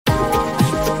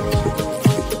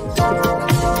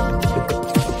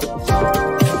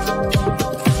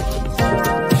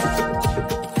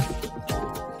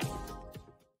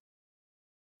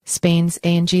Spain's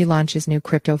ANG launches new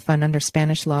crypto fund under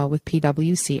Spanish law with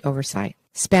PwC Oversight.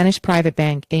 Spanish private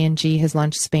bank ANG has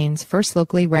launched Spain's first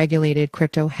locally regulated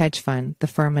crypto hedge fund, the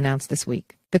firm announced this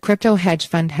week. The crypto hedge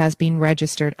fund has been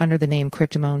registered under the name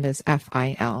Criptomonedas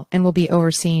F.I.L. and will be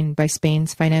overseen by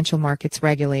Spain's financial markets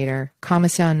regulator,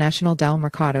 Comisión Nacional del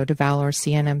Mercado de Valores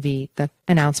CNMV, the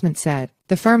announcement said.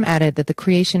 The firm added that the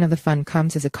creation of the fund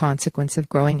comes as a consequence of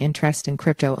growing interest in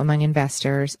crypto among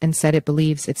investors and said it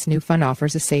believes its new fund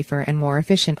offers a safer and more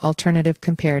efficient alternative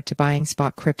compared to buying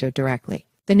spot crypto directly.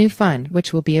 The new fund,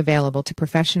 which will be available to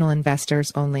professional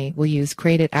investors only, will use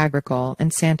Crédit Agricole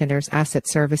and Santander's asset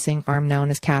servicing arm known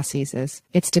as CACEIS as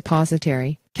its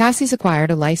depositary. CACEIS acquired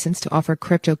a license to offer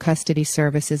crypto custody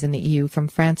services in the EU from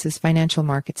France's Financial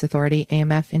Markets Authority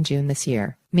AMF in June this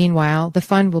year. Meanwhile, the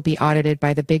fund will be audited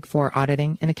by the Big Four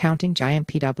auditing and accounting giant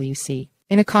PwC.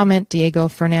 In a comment, Diego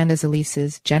Fernandez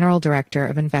Elises, General Director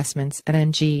of Investments at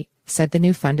NG, said the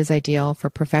new fund is ideal for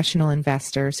professional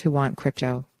investors who want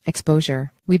crypto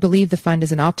exposure. We believe the fund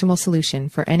is an optimal solution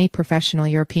for any professional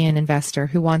European investor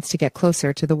who wants to get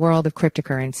closer to the world of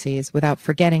cryptocurrencies without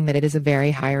forgetting that it is a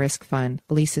very high-risk fund,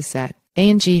 Elises said.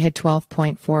 ANG had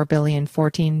 $12.4 billion,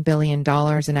 $14 billion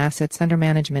in assets under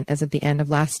management as of the end of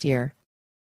last year,